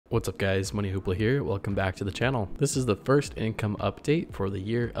What's up guys, Money Hoopla here. Welcome back to the channel. This is the first income update for the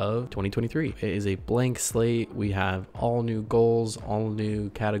year of 2023. It is a blank slate. We have all new goals, all new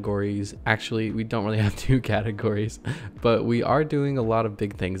categories. Actually, we don't really have new categories, but we are doing a lot of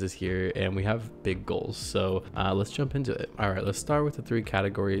big things this year and we have big goals. So let's jump into it. All right, let's start with the three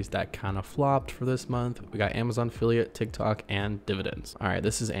categories that kind of flopped for this month. We got Amazon affiliate, TikTok, and dividends. All right,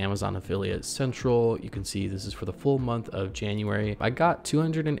 this is Amazon affiliate central. You can see this is for the full month of January. I got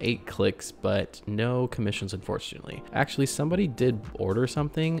 208 clicks, but no commissions, unfortunately. Actually, somebody did order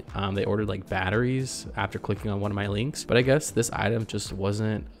something. They ordered like batteries after clicking on one of my links, but I guess this item just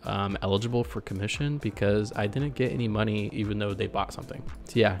wasn't eligible for commission because I didn't get any money even though they bought something.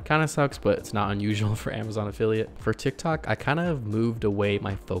 So yeah, kind of sucks, but it's not unusual for Amazon affiliate. For TikTok, I kind of moved away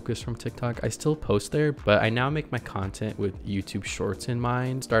my focus from TikTok. I still post there, but I now make my content with YouTube Shorts in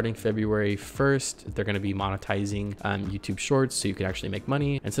mind. Starting February 1st, they're going to be monetizing YouTube Shorts so you can actually make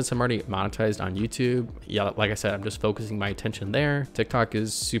money. And since I'm already monetized on YouTube, yeah, like I said, I'm just focusing my attention there. TikTok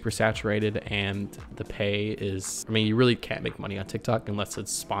is super saturated and the pay is, I mean, you really can't make money on TikTok unless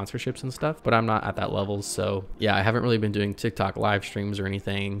it's sponsorships and stuff, but I'm not at that level. So yeah, I haven't really been doing TikTok live streams or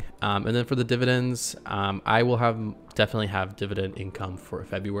anything. And then for the dividends, I will definitely have dividend income for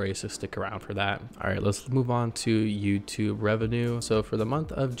February, so stick around for that. All right, let's move on to YouTube revenue. So for the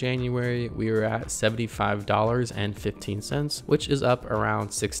month of January, we were at $75.15, which is up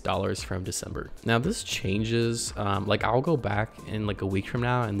around $6 from December. Now this changes, like I'll go back in like a week from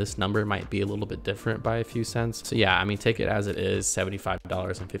now and this number might be a little bit different by a few cents. So yeah, I mean, take it as it is,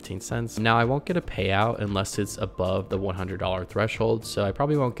 $75.15. Now I won't get a payout unless it's above the $100 threshold. So I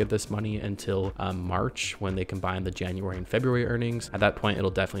probably won't get this money until March when they combine the January and February earnings. At that point,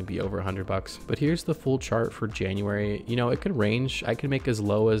 it'll definitely be over $100. But here's the full chart for January. You know, it could range. I could make as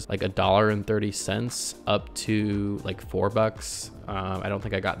low as like $1.30 up to like $4. I don't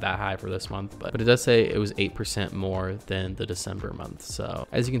think I got that high for this month, but it does say it was 8% more than the December month. So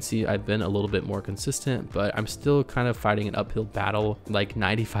as you can see, I've been a little bit more consistent, but I'm still kind of fighting an uphill battle. Like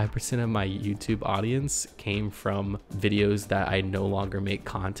 95% of my YouTube audience came from videos that I no longer make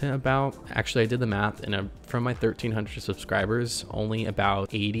content about. Actually, I did the math and from my 1,300 subscribers, only about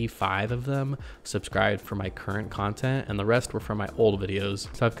 85 of them subscribed for my current content and the rest were from my old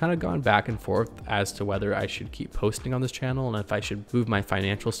videos. So I've kind of gone back and forth as to whether I should keep posting on this channel and if I should move my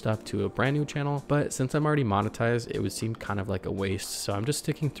financial stuff to a brand new channel. But since I'm already monetized, it would seem kind of like a waste. So I'm just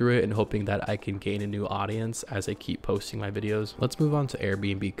sticking through it and hoping that I can gain a new audience as I keep posting my videos. Let's move on to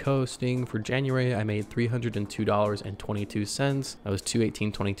Airbnb Cohosting. For January, I made $302.22. That was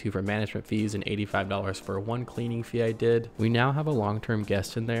 $218.22 for management fees and $85 for one cleaning fee I did. We now have a long-term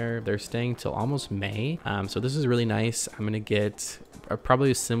guest in there. They're staying till almost May. So this is really nice. I'm gonna get probably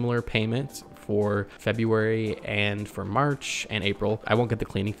a similar payment for February and for March and April. I won't get the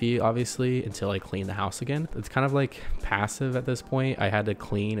cleaning fee obviously until I clean the house again. It's kind of like passive at this point. I had to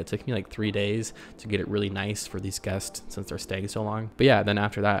clean. It took me like 3 days to get it really nice for these guests since they're staying so long. But yeah, then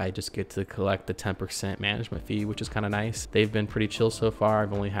after that, I just get to collect the 10% management fee, which is kind of nice. They've been pretty chill so far.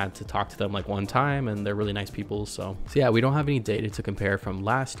 I've only had to talk to them like one time and they're really nice people. So yeah, we don't have any data to compare from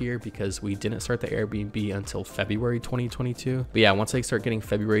last year because we didn't start the Airbnb until February 2022. But yeah, once I start getting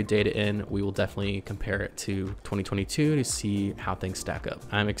February data in, we will definitely compare it to 2022 to see how things stack up.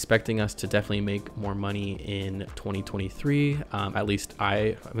 I'm expecting us to definitely make more money in 2023. At least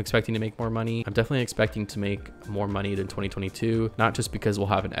I'm expecting to make more money. I'm definitely expecting to make more money than 2022, not just because we'll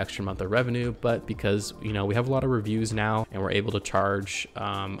have an extra month of revenue, but because, you know, we have a lot of reviews now and we're able to charge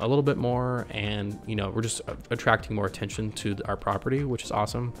a little bit more and, you know, we're just attracting more attention to our property, which is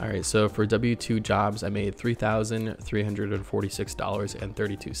awesome. All right, so for W2 jobs, I made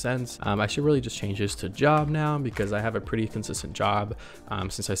 $3,346.32. I should really just change this to job now because I have a pretty consistent job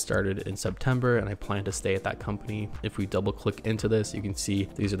since I started in September and I plan to stay at that company. If we double click into this, you can see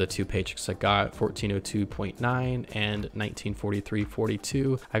these are the two paychecks I got, 1402.9 and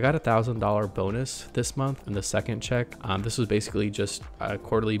 1943.42. I got $1,000 bonus this month in the second check. This was basically just a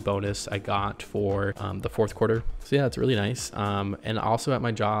quarterly bonus I got for the fourth quarter. So yeah, it's really nice. And also at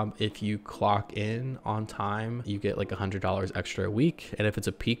my job, if you clock in on time, you get like $100 extra a week. And if it's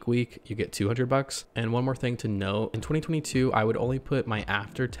a peak week, you get $200. And one more thing to note, in 2022, I would only put my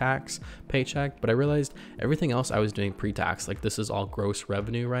after-tax paycheck, but I realized everything else I was doing pre-tax. Like this is all gross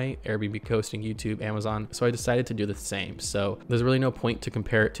revenue, right? Airbnb Cohosting, YouTube, Amazon. So I decided to do the same. So there's really no point to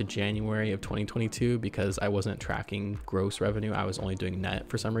compare it to January of 2022 because I wasn't tracking gross revenue. I was only doing net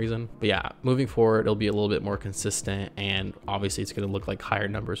for some reason. But yeah, moving forward, it'll be a little bit more consistent and obviously it's going to look like higher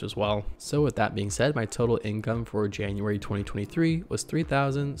numbers as well. So with that being said, my total income for January 2023 was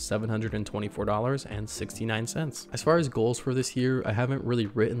 $3,700 $124.69. As far as goals for this year, I haven't really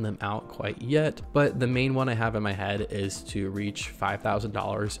written them out quite yet, but the main one I have in my head is to reach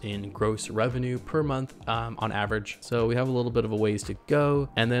 $5,000 in gross revenue per month on average. So we have a little bit of a ways to go.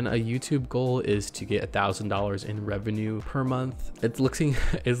 And then a YouTube goal is to get $1,000 in revenue per month. It's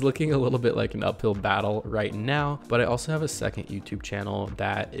looking a little bit like an uphill battle right now, but I also have a second YouTube channel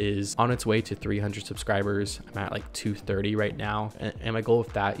that is on its way to 300 subscribers. I'm at like 230 right now. And my goal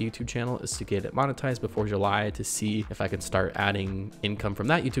with that YouTube channel is to get it monetized before July to see if I can start adding income from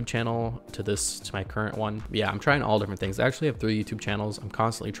that YouTube channel to my current one. Yeah, I'm trying all different things. I actually have 3 YouTube channels. I'm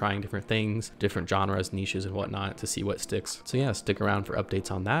constantly trying different things, different genres, niches, and whatnot to see what sticks. So yeah, stick around for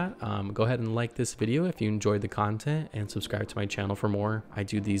updates on that. Go ahead and like this video if you enjoyed the content, and subscribe to my channel for more. I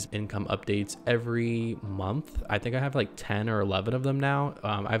do these income updates every month. I think I have like 10 or 11 of them now.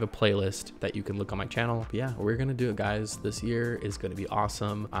 I have a playlist that you can look on my channel. But yeah, we're gonna do it, guys. This year is gonna be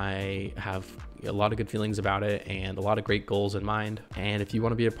awesome. I have a lot of good feelings about it and a lot of great goals in mind. And if you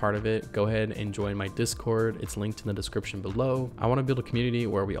want to be a part of it, go ahead and join my Discord. It's linked in the description below. I want to build a community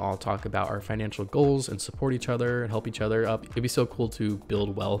where we all talk about our financial goals and support each other and help each other up. It'd be so cool to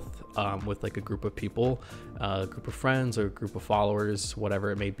build wealth with like a group of people, a group of friends or a group of followers, whatever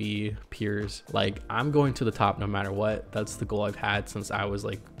it may be, peers. Like, I'm going to the top no matter what. That's the goal I've had since I was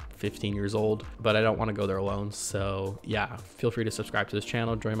like 15 years old, but I don't want to go there alone. So yeah, feel free to subscribe to this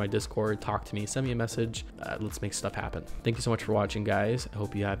channel, join my Discord, talk to me, send me a message. Let's make stuff happen. Thank you so much for watching, guys. I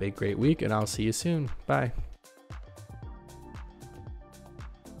hope you have a great week, and I'll see you soon. Bye.